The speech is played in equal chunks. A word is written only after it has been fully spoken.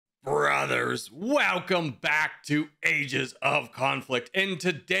brothers, welcome back to Ages of Conflict. In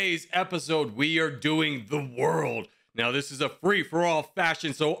today's episode, we are doing the world. Now, this is a free-for-all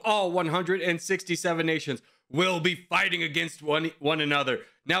fashion, so all 167 nations will be fighting against one another.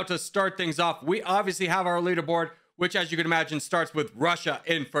 Now, to start things off, we obviously have our leaderboard, which, as you can imagine, starts with Russia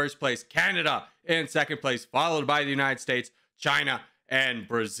in first place, Canada in second place, followed by the United States, China, and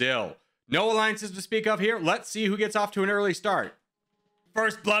Brazil. No alliances to speak of here. Let's see who gets off to an early start.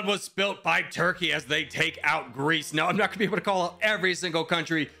 First blood was spilt by Turkey as they take out Greece. Now, I'm not going to be able to call out every single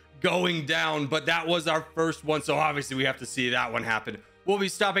country going down, but that was our first one, so obviously we have to see that one happen. We'll be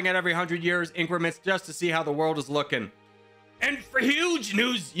stopping at every 100 years increments just to see how the world is looking. And for huge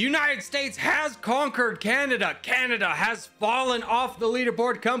news, United States has conquered Canada. Canada has fallen off the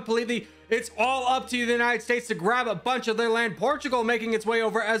leaderboard completely. It's all up to the United States to grab a bunch of their land. Portugal making its way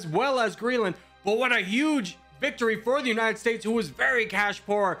over, as well as Greenland. But what a huge victory for the United States, who was very cash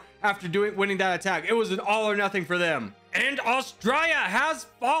poor after winning that attack. It was an all or nothing for them. And Australia has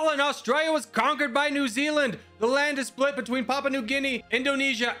fallen. Australia was conquered by New Zealand. The land is split between Papua New Guinea,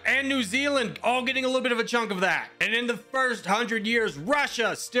 Indonesia, and New Zealand, all getting a little bit of a chunk of that. And in the first 100 years,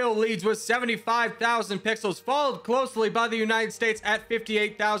 Russia still leads with 75,000 pixels, followed closely by the United States at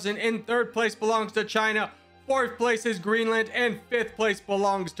 58,000. In third place belongs to China. Fourth place is Greenland, and fifth place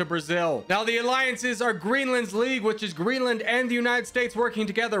belongs to Brazil. Now, the alliances are Greenland's League, which is Greenland and the United States working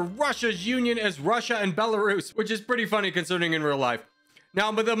together. Russia's Union is Russia and Belarus, which is pretty funny considering in real life.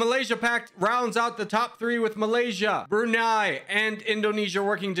 Now, but the Malaysia Pact rounds out the top three with Malaysia, Brunei, and Indonesia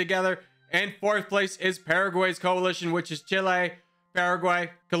working together. And fourth place is Paraguay's coalition, which is Chile, Paraguay,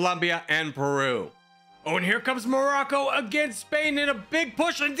 Colombia, and Peru. Oh, and here comes Morocco against Spain in a big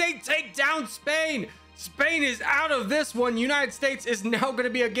push, and they take down Spain. Spain is out of this one. United States is now going to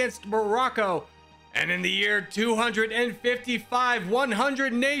be against Morocco. And in the year 255,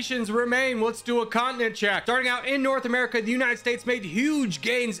 100 nations remain. Let's do a continent check. Starting out in North America, the United States made huge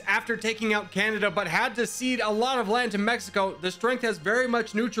gains after taking out Canada, but had to cede a lot of land to Mexico. The strength has very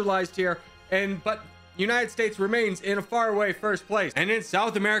much neutralized here, but United States remains in a faraway first place. And in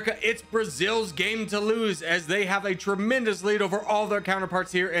South America, it's Brazil's game to lose, as they have a tremendous lead over all their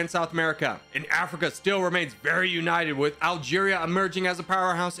counterparts here in South America. And Africa still remains very united, with Algeria emerging as a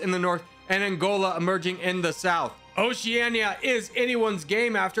powerhouse in the north and Angola emerging in the south. Oceania is anyone's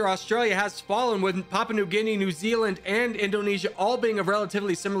game after Australia has fallen, with Papua New Guinea, New Zealand, and Indonesia all being of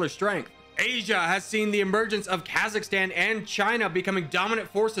relatively similar strength. Asia has seen the emergence of Kazakhstan and China becoming dominant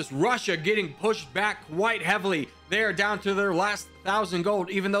forces. Russia getting pushed back quite heavily. They are down to their last 1,000 gold,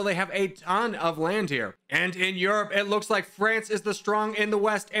 even though they have a ton of land here. And in Europe, it looks like France is the strong in the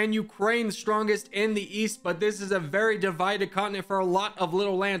west and Ukraine the strongest in the east. But this is a very divided continent for a lot of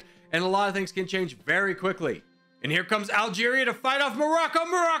little land, and a lot of things can change very quickly. And here comes Algeria to fight off Morocco.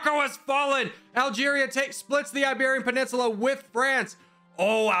 Morocco has fallen. Algeria splits the Iberian Peninsula with France.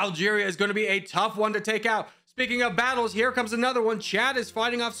 Oh, Algeria is going to be a tough one to take out. Speaking of battles, here comes another one. Chad is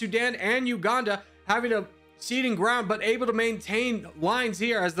fighting off Sudan and Uganda, having a ceding ground, but able to maintain lines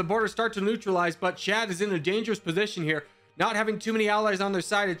here as the borders start to neutralize. But Chad is in a dangerous position here, not having too many allies on their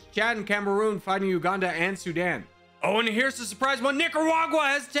side. It's Chad and Cameroon fighting Uganda and Sudan. Oh, and here's the surprise one. Nicaragua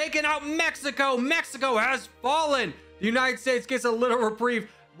has taken out Mexico. Mexico has fallen. The United States gets a little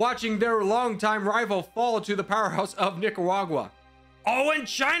reprieve, watching their longtime rival fall to the powerhouse of Nicaragua. Oh, and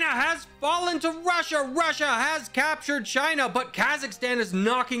China has fallen to Russia. Russia has captured China, but Kazakhstan is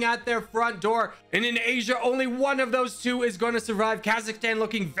knocking at their front door. And in Asia, only one of those two is going to survive. Kazakhstan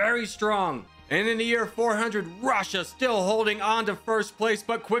looking very strong. And in the year 400, Russia still holding on to first place,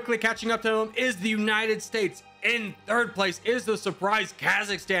 but quickly catching up to them is the United States. In third place is the surprise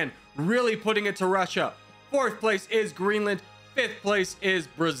Kazakhstan, really putting it to Russia. Fourth place is Greenland. Fifth place is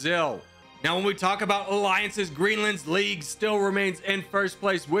Brazil. Now, when we talk about alliances, Greenland's League still remains in first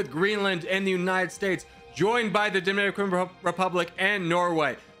place, with Greenland and the United States, joined by the Dominican Republic and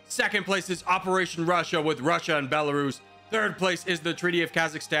Norway. Second place is Operation Russia, with Russia and Belarus. Third place is the Treaty of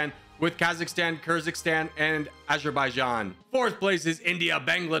Kazakhstan, with Kazakhstan, Kyrgyzstan, and Azerbaijan. Fourth place is India,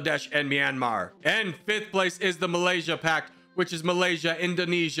 Bangladesh, and Myanmar. And fifth place is the Malaysia Pact, which is Malaysia,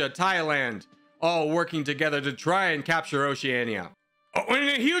 Indonesia, Thailand, all working together to try and capture Oceania. Oh, and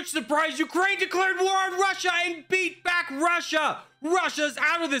a huge surprise, Ukraine declared war on Russia and beat back Russia. Russia's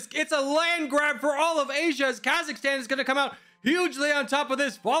out of this. It's a land grab for all of Asia, as Kazakhstan is going to come out hugely on top of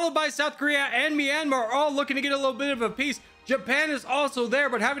this, followed by South Korea and Myanmar, all looking to get a little bit of a piece. Japan is also there,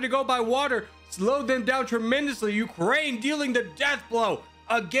 but having to go by water slowed them down tremendously. Ukraine dealing the death blow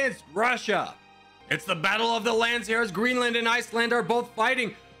against Russia. It's the battle of the lands here, as Greenland and Iceland are both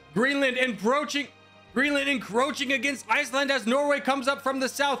fighting. Greenland encroaching against Iceland as Norway comes up from the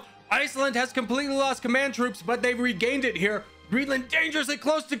south. Iceland has completely lost command troops, but they've regained it here. Greenland dangerously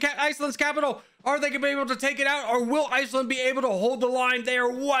close to Iceland's capital. Are they going to be able to take it out, or will Iceland be able to hold the line? They are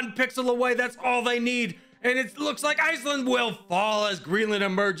 1 pixel away. That's all they need. And it looks like Iceland will fall as Greenland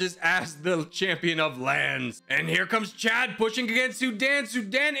emerges as the champion of lands. And here comes Chad pushing against Sudan.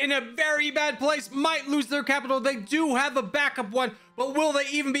 Sudan in a very bad place, might lose their capital. They do have a backup one, but will they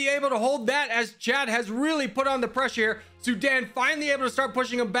even be able to hold that, as Chad has really put on the pressure here? Sudan finally able to start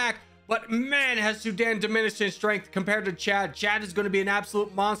pushing them back. But man, has Sudan diminished in strength compared to Chad. Chad is going to be an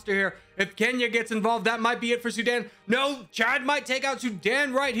absolute monster here. If Kenya gets involved, that might be it for Sudan. No, Chad might take out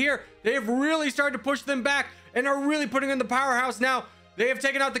Sudan right here. They have really started to push them back and are really putting in the powerhouse now. They have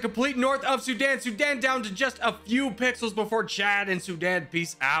taken out the complete north of Sudan. Sudan down to just a few pixels before Chad and Sudan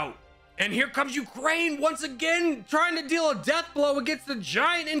peace out. And here comes Ukraine once again, trying to deal a death blow against the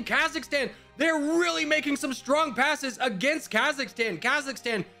giant in Kazakhstan. They're really making some strong passes against Kazakhstan.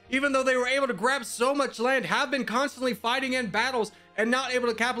 Kazakhstan, even though they were able to grab so much land, have been constantly fighting in battles and not able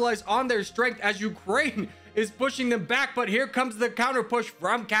to capitalize on their strength as Ukraine is pushing them back. But here comes the counter push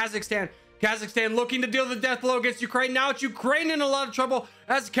from Kazakhstan. Kazakhstan looking to deal the death blow against Ukraine. Now it's Ukraine in a lot of trouble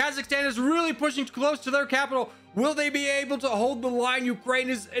as Kazakhstan is really pushing close to their capital. Will they be able to hold the line? Ukraine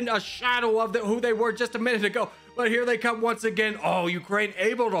is in a shadow of who they were just a minute ago. But here they come once again. Oh, Ukraine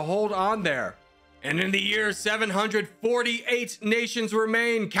able to hold on there. And in the year 748 nations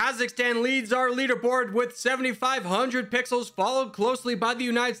remain. Kazakhstan leads our leaderboard with 7,500 pixels, followed closely by the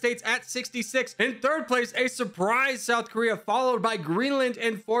United States at 66. In third place, a surprise South Korea, followed by Greenland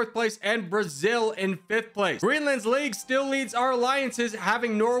in fourth place and Brazil in fifth place. Greenland's league still leads our alliances,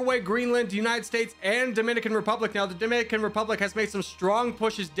 having Norway, Greenland, United States, and Dominican Republic. Now, the Dominican Republic has made some strong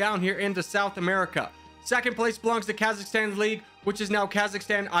pushes down here into South America. Second place belongs to Kazakhstan's league, which is now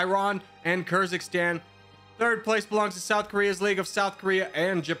Kazakhstan, Iran, and Kyrgyzstan. Third place belongs to South Korea's league of South Korea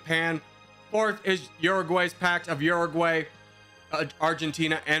and Japan. Fourth is Uruguay's pact of Uruguay,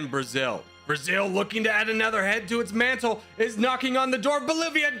 Argentina, and Brazil. Brazil, looking to add another head to its mantle, is knocking on the door.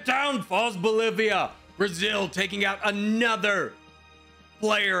 Bolivia, down falls Bolivia. Brazil taking out another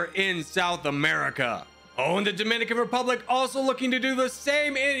player in South America. Oh, and the Dominican Republic also looking to do the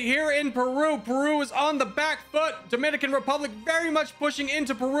same here in Peru. Peru is on the back foot. Dominican Republic very much pushing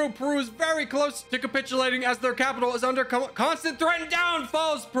into Peru. Peru is very close to capitulating as their capital is under constant threat, and down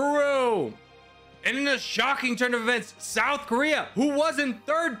falls Peru. And in a shocking turn of events, South Korea, who was in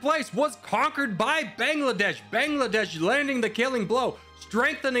third place, was conquered by Bangladesh. Bangladesh landing the killing blow,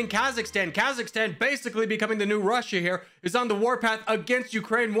 strengthening Kazakhstan. Kazakhstan basically becoming the new Russia here, is on the warpath against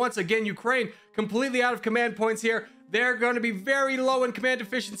Ukraine once again. Ukraine completely out of command points here. They're going to be very low in command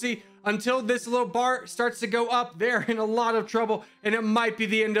efficiency until this little bar starts to go up. They're in a lot of trouble, and it might be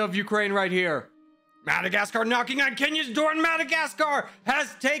the end of Ukraine right here. Madagascar knocking on Kenya's door, and Madagascar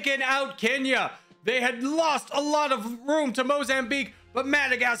has taken out Kenya. They had lost a lot of room to Mozambique, but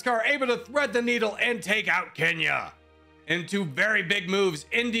Madagascar able to thread the needle and take out Kenya. In two very big moves,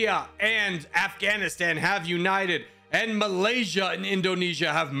 India and Afghanistan have united, and Malaysia and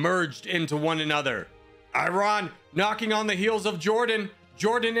Indonesia have merged into one another. Iran knocking on the heels of Jordan.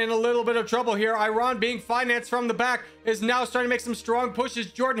 Jordan in a little bit of trouble here. Iran, being financed from the back, is now starting to make some strong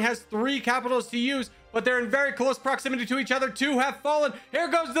pushes. Jordan has 3 capitals to use, but they're in very close proximity to each other. 2 have fallen. Here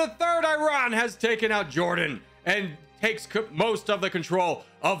goes the third. Iran has taken out Jordan and takes most of the control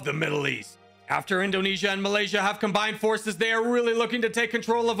of the Middle East. After Indonesia and Malaysia have combined forces, they are really looking to take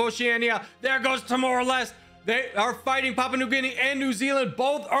control of Oceania. There goes Timor-Leste. They are fighting Papua New Guinea and New Zealand.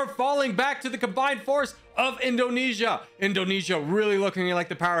 Both are falling back to the combined force of Indonesia. Indonesia really looking like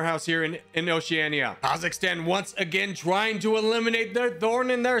the powerhouse here in Oceania. Kazakhstan once again trying to eliminate their thorn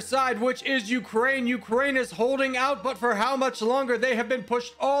in their side, which is Ukraine. Ukraine is holding out, but for how much longer? They have been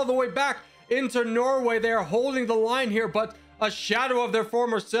pushed all the way back into Norway. They are holding the line here, but a shadow of their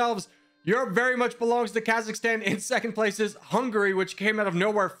former selves. Europe very much belongs to Kazakhstan. In second place is Hungary, which came out of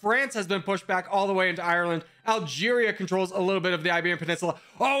nowhere. France has been pushed back all the way into Ireland. Algeria controls a little bit of the Iberian Peninsula.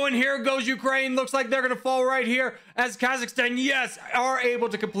 Oh, and here goes Ukraine. Looks like they're going to fall right here as Kazakhstan, yes, are able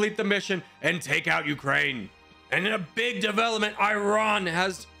to complete the mission and take out Ukraine. And in a big development, Iran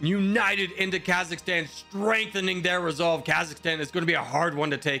has united into Kazakhstan, strengthening their resolve. Kazakhstan is going to be a hard one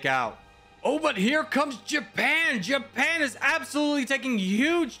to take out. Oh, but here comes Japan. Japan is absolutely taking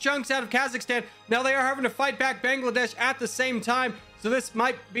huge chunks out of Kazakhstan. Now they are having to fight back Bangladesh at the same time, so this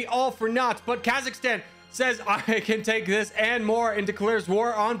might be all for naught. But Kazakhstan says, I can take this and more, and declares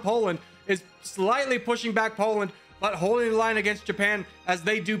war on Poland, is slightly pushing back Poland, but holding the line against Japan as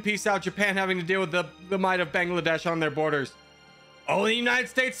they do peace out. Japan having to deal with the might of Bangladesh on their borders. Oh, the United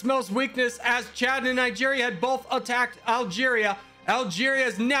States smells weakness as Chad and Nigeria had both attacked Algeria, Algeria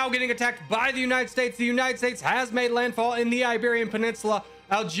is now getting attacked by the United States. The United States has made landfall in the Iberian Peninsula.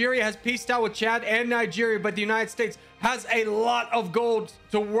 Algeria has peaced out with Chad and Nigeria, but the United States has a lot of gold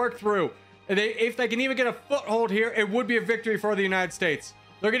to work through. If they can even get a foothold here, it would be a victory for the United States.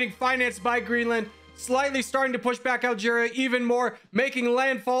 They're getting financed by Greenland, slightly starting to push back Algeria even more, making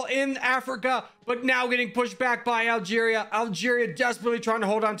landfall in Africa, but now getting pushed back by Algeria. Algeria desperately trying to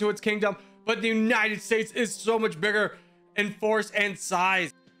hold on to its kingdom, but the United States is so much bigger in force and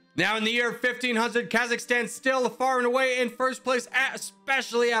size. Now in the year 1500, Kazakhstan still far and away in first place,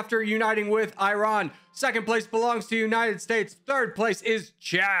 especially after uniting with Iran. Second place belongs to the United States. Third place is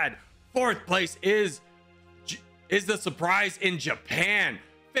Chad. Fourth place is the surprise in Japan.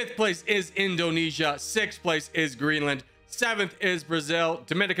 Fifth place is Indonesia. Sixth place is Greenland. Seventh is Brazil.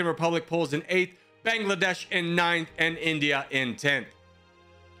 Dominican Republic pulls in eighth. Bangladesh in ninth, and India in 10th.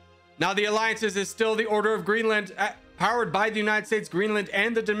 Now the alliances is still the Order of Greenland, powered by the United States, Greenland,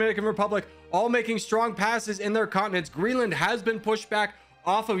 and the Dominican Republic, all making strong passes in their continents. Greenland has been pushed back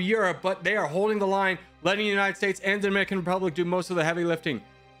off of Europe, but they are holding the line, letting the United States and the Dominican Republic do most of the heavy lifting.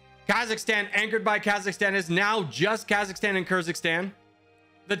 Kazakhstan, anchored by Kazakhstan, is now just Kazakhstan and Kyrgyzstan.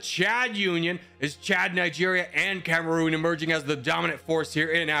 The Chad Union is Chad, Nigeria, and Cameroon emerging as the dominant force here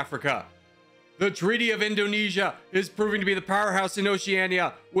in Africa. The Treaty of Indonesia is proving to be the powerhouse in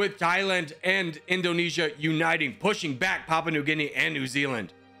Oceania, with Thailand and Indonesia uniting, pushing back Papua New Guinea and New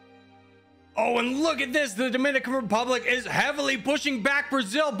Zealand. Oh, and look at this. The Dominican Republic is heavily pushing back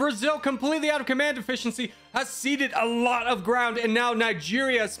Brazil. Brazil, completely out of command efficiency, has ceded a lot of ground. And now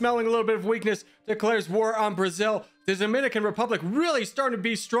Nigeria, smelling a little bit of weakness, declares war on Brazil. The Dominican Republic really starting to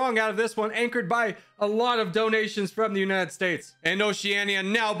be strong out of this one, anchored by a lot of donations from the United States. And Oceania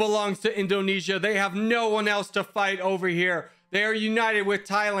now belongs to Indonesia. They have no one else to fight over here. They are united with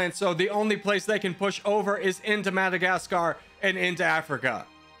Thailand, so the only place they can push over is into Madagascar and into Africa.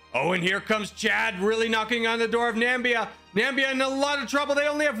 Oh, and here comes Chad, really knocking on the door of Nambia. Nambia in a lot of trouble. They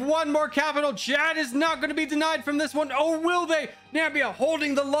only have one more capital. Chad is not going to be denied from this one. Oh, will they? Nambia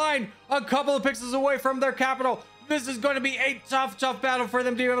holding the line a couple of pixels away from their capital. This is going to be a tough battle for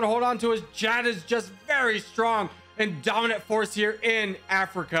them to be able to hold on to, as Chad is just very strong and dominant force here in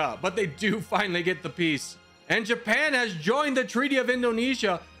Africa. But they do finally get the peace. And Japan has joined the Treaty of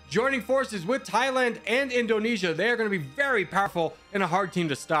Indonesia, joining forces with Thailand and Indonesia. They are going to be very powerful and a hard team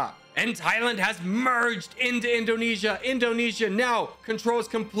to stop. And Thailand has merged into Indonesia. Indonesia now controls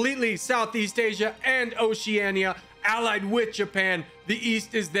completely Southeast Asia and Oceania, allied with Japan. The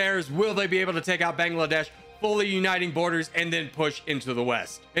East is theirs. Will they be able to take out Bangladesh, fully uniting borders, and then push into the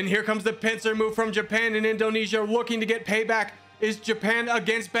West? And here comes the pincer move from Japan and Indonesia, looking to get payback. Is Japan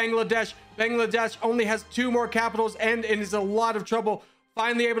against Bangladesh? Bangladesh only has 2 more capitals and is in a lot of trouble.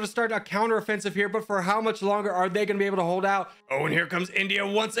 Finally able to start a counteroffensive here, but for how much longer are they going to be able to hold out? Oh, and here comes India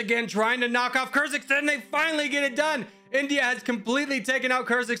once again trying to knock off Kyrgyzstan. They finally get it done. India has completely taken out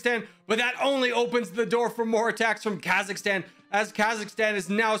Kyrgyzstan, but that only opens the door for more attacks from Kazakhstan, as Kazakhstan is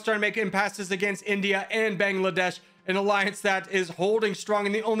now starting to make impasses against India and Bangladesh, an alliance that is holding strong,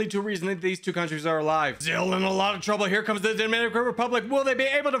 and the only 2 reasons that these 2 countries are alive. Brazil in a lot of trouble. Here comes the Dominican Republic. Will they be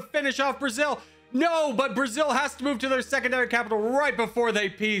able to finish off Brazil? No, but Brazil has to move to their secondary capital right before they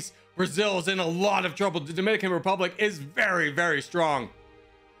peace. Brazil is in a lot of trouble. The Dominican Republic is very strong.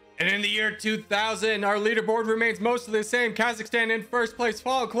 And in the year 2000, our leaderboard remains mostly the same. Kazakhstan in first place,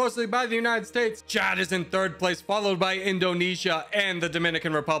 followed closely by the United States. Chad is in third place, followed by Indonesia and the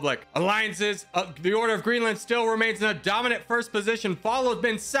Dominican Republic. Alliances, the Order of Greenland still remains in a dominant first position, followed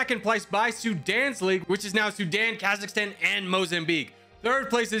in second place by Sudan's league, which is now Sudan, Kazakhstan, and Mozambique.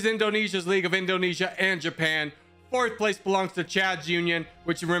 Third place is Indonesia's League of Indonesia and Japan. Fourth place belongs to Chad's Union,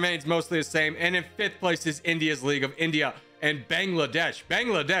 which remains mostly the same. And in fifth place is India's League of India and Bangladesh.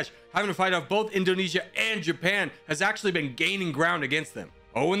 Bangladesh, having to fight off both Indonesia and Japan, has actually been gaining ground against them.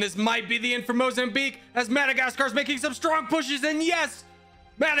 Oh, and this might be the end for Mozambique, as Madagascar's making some strong pushes, and yes,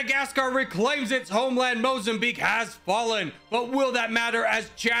 Madagascar reclaims its homeland. Mozambique has fallen, but will that matter, as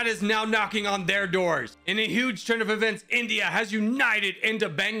Chad is now knocking on their doors? In a huge turn of events, India has united into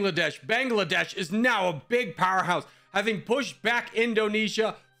Bangladesh. Bangladesh is now a big powerhouse, having pushed back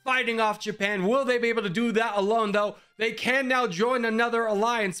Indonesia, fighting off Japan. Will they be able to do that alone, though? They can now join another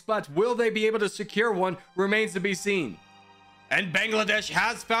alliance, but will they be able to secure one remains to be seen. And Bangladesh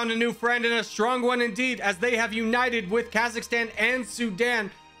has found a new friend, and a strong one indeed, as they have united with Kazakhstan and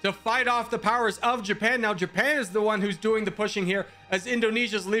Sudan to fight off the powers of Japan. Now, Japan is the one who's doing the pushing here, as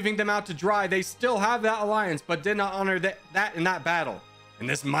Indonesia's leaving them out to dry. They still have that alliance, but did not honor that in that battle. And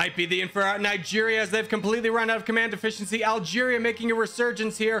this might be the end for Nigeria, as they've completely run out of command efficiency. Algeria making a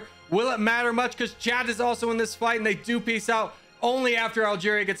resurgence here. Will it matter much, because Chad is also in this fight, and they do peace out. only after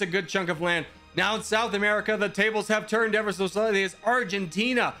Algeria gets a good chunk of land. Now in South America, the tables have turned ever so slightly as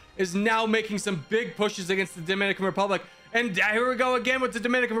Argentina is now making some big pushes against the Dominican Republic. And here we go again with the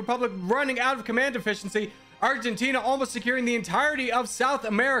Dominican Republic running out of command efficiency. Argentina, almost securing the entirety of South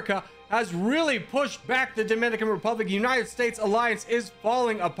America, has really pushed back the Dominican Republic. United States alliance is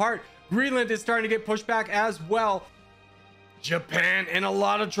falling apart. Greenland is starting to get pushed back as well. Japan in a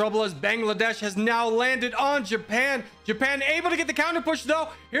lot of trouble as Bangladesh has now landed on Japan. Japan able to get the counter push though.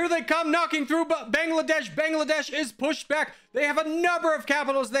 Here they come knocking through Bangladesh. Bangladesh is pushed back. They have a number of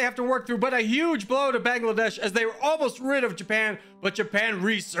capitals they have to work through, but a huge blow to Bangladesh as they were almost rid of Japan, but Japan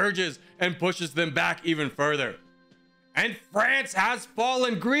resurges and pushes them back even further. And France has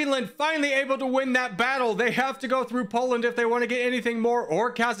fallen. Greenland finally able to win that battle. They have to go through Poland if they want to get anything more,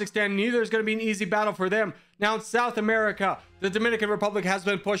 or Kazakhstan. Neither is going to be an easy battle for them. Now in South America, the Dominican Republic has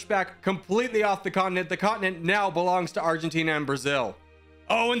been pushed back completely off the continent. The continent now belongs to Argentina and Brazil.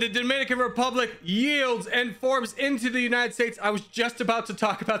 Oh, and the Dominican Republic yields and forms into the United States. I was just about to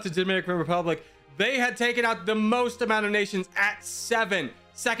talk about the Dominican Republic. They had taken out the most amount of nations at 7.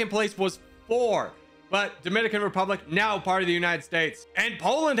 Second place was 4. But Dominican Republic now part of the United States. And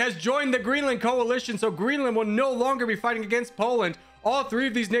Poland has joined the Greenland coalition, so Greenland will no longer be fighting against Poland. All 3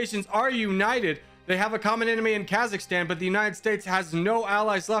 of these nations are united. They have a common enemy in Kazakhstan, but the United States has no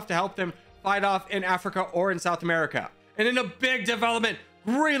allies left to help them fight off in Africa or in South America. And in a big development,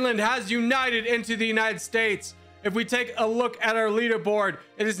 Greenland has united into the United States. If we take a look at our leaderboard,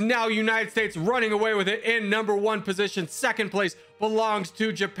 it is now United States running away with it in #1 position. Second place belongs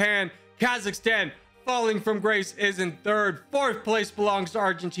to Japan. Kazakhstan, falling from grace, is in 3rd. 4th place belongs to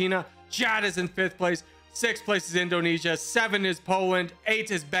Argentina. Chad is in 5th place. 6th place is Indonesia. 7 is Poland. 8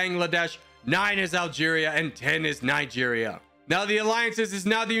 is Bangladesh. 9 is Algeria. And 10 is Nigeria. Now the alliances is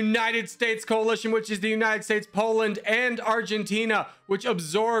now the United States coalition, which is the United States, Poland, and Argentina, which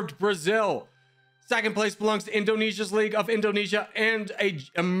absorbed Brazil. 2nd place belongs to Indonesia's League of Indonesia and a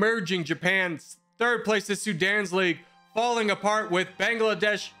emerging Japan. 3rd place is Sudan's League, falling apart with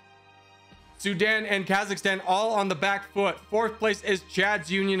Bangladesh, Sudan, and Kazakhstan all on the back foot. 4th place is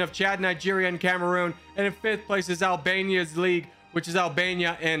Chad's Union of Chad, Nigeria, and Cameroon. And in 5th place is Albania's League, which is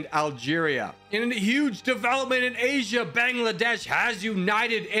Albania and Algeria. In a huge development in Asia, Bangladesh has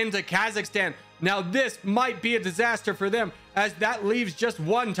united into Kazakhstan. Now this might be a disaster for them, as that leaves just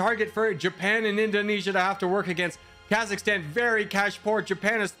one target for Japan and Indonesia to have to work against. Kazakhstan very cash poor.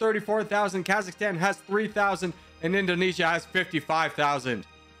 Japan has 34,000, Kazakhstan has 3,000, and Indonesia has 55,000.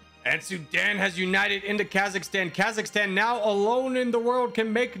 And Sudan has united into Kazakhstan. Kazakhstan now alone in the world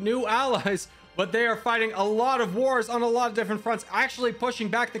can make new allies, but they are fighting a lot of wars on a lot of different fronts, actually pushing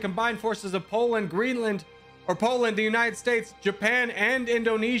back the combined forces of Poland, Greenland, or Poland, the United States, Japan, and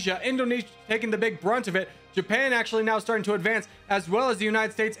Indonesia. Indonesia taking the big brunt of it. Japan actually now starting to advance, as well as the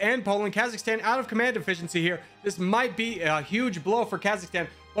United States and Poland. Kazakhstan out of command efficiency here. This might be a huge blow for Kazakhstan,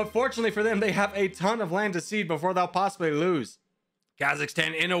 but fortunately for them, they have a ton of land to cede before they'll possibly lose.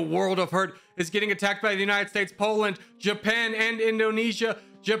 Kazakhstan, in a world of hurt, is getting attacked by the United States, Poland, Japan, and Indonesia.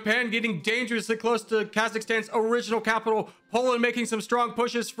 Japan getting dangerously close to Kazakhstan's original capital. Poland making some strong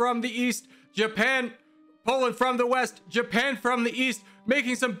pushes from the east. Poland from the west. Japan from the east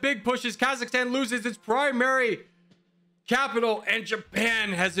making some big pushes. Kazakhstan loses its primary capital, and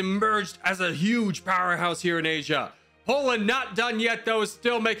Japan has emerged as a huge powerhouse here in Asia. Poland not done yet, though, is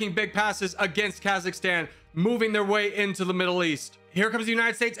still making big passes against Kazakhstan, moving their way into the Middle East. Here comes the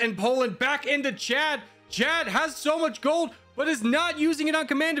United States and Poland back into Chad. Chad has so much gold, but is not using it on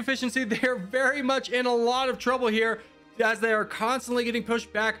command efficiency. They are very much in a lot of trouble here, as they are constantly getting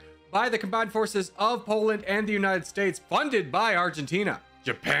pushed back by the combined forces of Poland and the United States, funded by Argentina.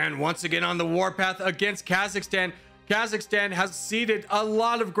 Japan once again on the warpath against Kazakhstan. Kazakhstan has ceded a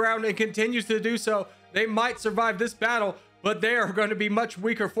lot of ground and continues to do so. They might survive this battle, but they are going to be much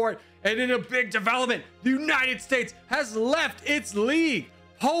weaker for it. And in a big development, the United States has left its league.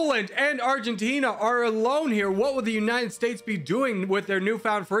 Poland and Argentina are alone here. What would the United States be doing with their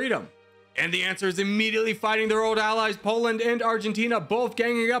newfound freedom? And the answer is immediately fighting their old allies, Poland and Argentina, both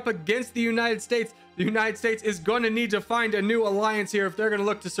ganging up against the United States. The United States is going to need to find a new alliance here if they're going to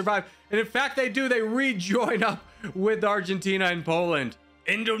look to survive. And in fact, they do. They rejoin up with Argentina and Poland.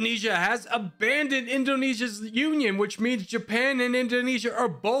 Indonesia has abandoned Indonesia's union, which means Japan and Indonesia are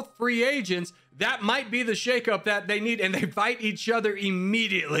both free agents. That might be the shakeup that they need, and they fight each other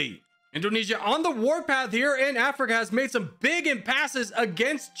immediately. Indonesia on the warpath here in Africa has made some big impasses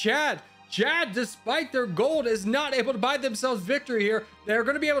against Chad. Chad, despite their gold, is not able to buy themselves victory here. They're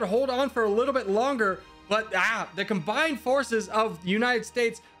going to be able to hold on for a little bit longer, but the combined forces of the United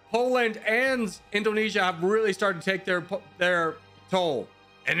States, Poland and Indonesia have really started to take their toll.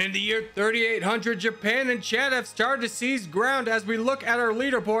 And in the year 3800, Japan and Chad have started to seize ground. As we look at our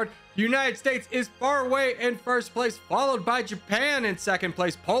leaderboard, the United States is far away in first place, followed by Japan in second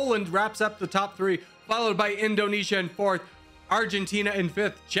place. Poland wraps up the top three, followed by Indonesia in fourth, Argentina in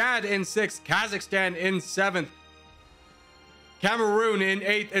fifth, Chad in sixth, Kazakhstan in seventh, Cameroon in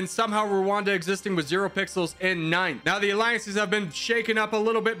 8th, and somehow Rwanda existing with 0 pixels in 9th. Now the alliances have been shaken up a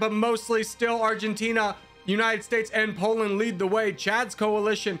little bit, but mostly still Argentina, United States, and Poland lead the way. Chad's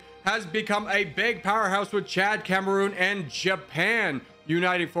coalition has become a big powerhouse with Chad, Cameroon, and Japan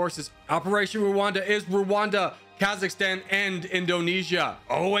uniting forces. Operation Rwanda is Rwanda, Kazakhstan, and Indonesia.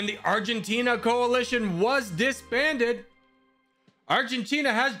 Oh, and the Argentina coalition was disbanded.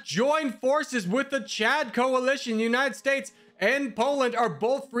 Argentina has joined forces with the Chad coalition. United States and Poland are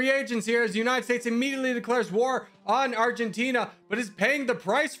both free agents here, as the United States immediately declares war on Argentina, but is paying the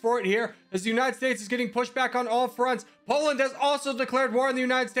price for it here, as the United States is getting pushed back on all fronts. Poland has also declared war on the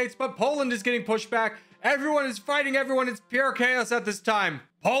United States, but Poland is getting pushed back. Everyone is fighting everyone. It's pure chaos at this time.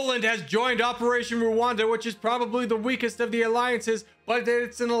 Poland has joined Operation Rwanda, which is probably the weakest of the alliances, but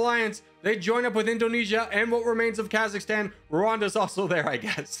it's an alliance. They join up with Indonesia and what remains of Kazakhstan. Rwanda's also there, I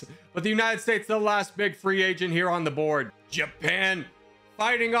guess. But the United States, the last big free agent here on the board. Japan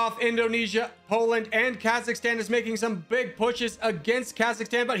fighting off Indonesia, Poland, and Kazakhstan is making some big pushes against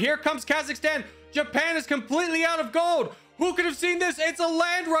Kazakhstan. But here comes Kazakhstan. Japan is completely out of gold. Who could have seen this? It's a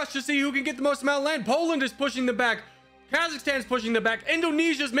land rush to see who can get the most amount of land. Poland is pushing them back. Kazakhstan is pushing them back.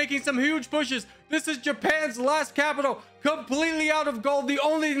 Indonesia is making some huge pushes. This is Japan's last capital, completely out of gold. The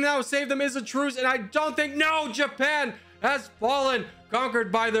only thing that will save them is a truce, and I don't think, no, Japan has fallen,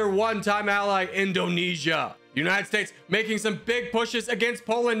 conquered by their one-time ally, Indonesia. United States making some big pushes against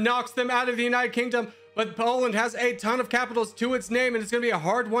Poland, knocks them out of the United Kingdom, but Poland has a ton of capitals to its name, and it's going to be a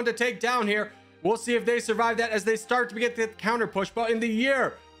hard one to take down here. We'll see if they survive that as they start to get the counter push. But in the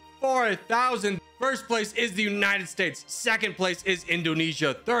year 4000, first place is the United States, second place is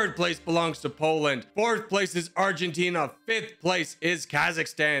Indonesia, third place belongs to Poland, fourth place is Argentina, fifth place is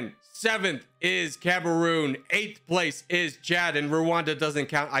Kazakhstan, seventh is Cameroon, eighth place is Chad, and Rwanda doesn't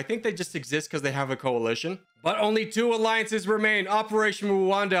count. I think they just exist because they have a coalition. But only 2 alliances remain: Operation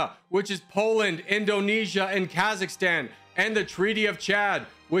Rwanda, which is Poland, Indonesia, and Kazakhstan, and the Treaty of Chad,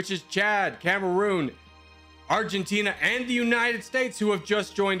 which is Chad, Cameroon, Argentina, and the United States, who have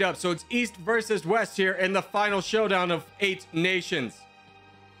just joined up. So it's East versus West here in the final showdown of 8 nations.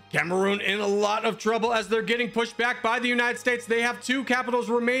 Cameroon in a lot of trouble as they're getting pushed back by the United States. They have 2 capitals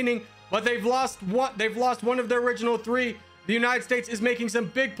remaining, but they've lost one of their original 3. The United States is making some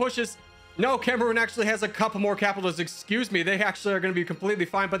big pushes. No, Cameroon actually has a couple more capitals. Excuse me. They actually are going to be completely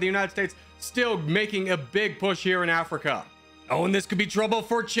fine, but the United States still making a big push here in Africa. Oh, and this could be trouble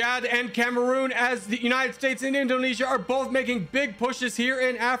for Chad and Cameroon, as the United States and Indonesia are both making big pushes here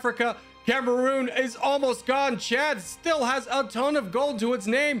in Africa. Cameroon is almost gone. Chad still has a ton of gold to its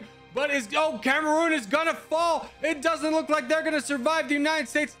name, but Cameroon is gonna fall. It doesn't look like they're gonna survive. The United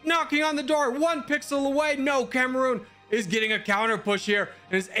States knocking on the door, 1 pixel away. No, Cameroon is getting a counter push here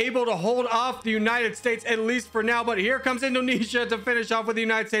and is able to hold off the United States, at least for now. But here comes Indonesia to finish off what the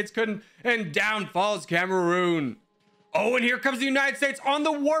United States couldn't, and down falls Cameroon. Oh, and here comes the United States on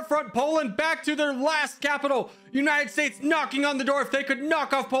the war front. Poland back to their last capital. United States knocking on the door. If they could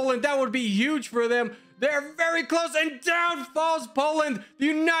knock off Poland, that would be huge for them. They're very close, and down falls Poland. The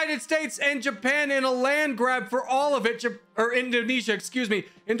United States and Japan in a land grab for all of it. Indonesia, excuse me.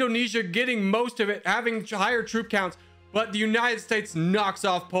 Indonesia getting most of it, having higher troop counts. But the United States knocks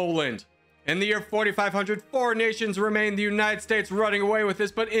off Poland. In the year 4500, 4 nations remain. The United States running away with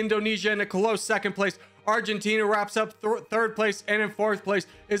this, but Indonesia in a close second place. Argentina wraps up third place, and in fourth place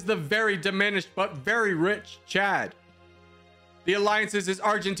is the very diminished but very rich Chad. The alliances is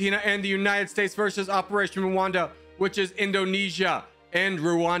Argentina and the United States versus Operation Rwanda, which is Indonesia and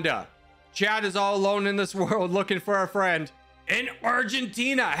Rwanda. Chad is all alone in this world looking for a friend. And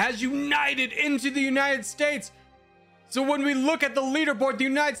Argentina has united into the United States. So when we look at the leaderboard, the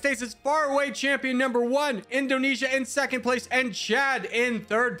United States is far away champion number 1, Indonesia in second place, and Chad in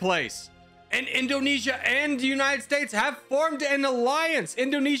third place. And Indonesia and the United States have formed an alliance.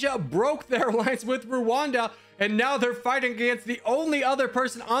 Indonesia broke their alliance with Rwanda, and now they're fighting against the only other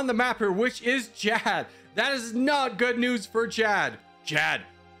person on the map here, which is Chad. That is not good news for Chad. Chad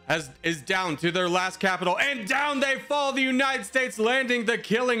is down to their last capital, and down they fall. The United States landing the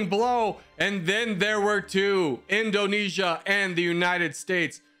killing blow. And then there were 2, Indonesia and the United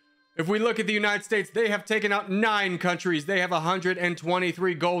States. If we look at the United States, they have taken out 9 countries. They have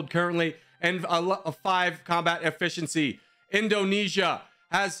 123 gold currently and a 5 combat efficiency. Indonesia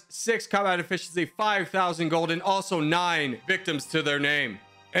has 6 combat efficiency, 5,000 gold, and also 9 victims to their name.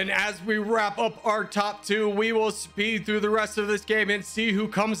 And as we wrap up our top 2, we will speed through the rest of this game and see who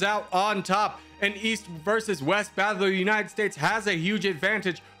comes out on top. An East versus West battle. The United States has a huge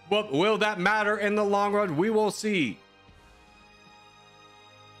advantage, but will that matter in the long run? We will see.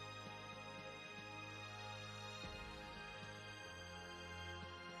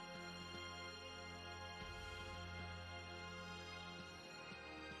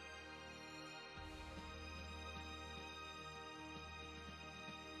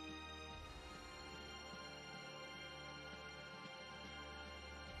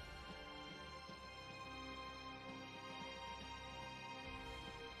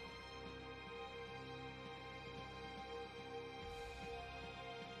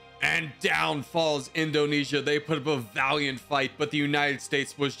 And down falls Indonesia. They put up a valiant fight, but the United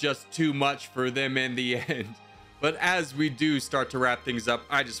States was just too much for them in the end. But as we do start to wrap things up,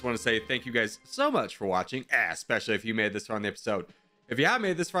 I just want to say thank you guys so much for watching, especially if you made this far in the episode. If you have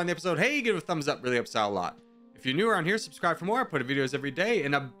made this far in the episode, hey, give it a thumbs up, really helps out a lot. If you're new around here, subscribe for more. I put videos every day.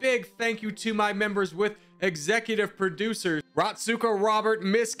 And a big thank you to my members with executive producers Ratsuka Robert,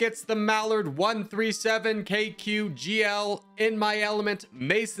 Miss Gets the Mallard, 137, KQ, GL, In My Element,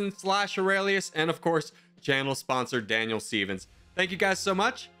 Mason / Aurelius, and of course, channel sponsor Daniel Stevens. Thank you guys so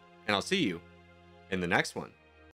much, and I'll see you in the next one.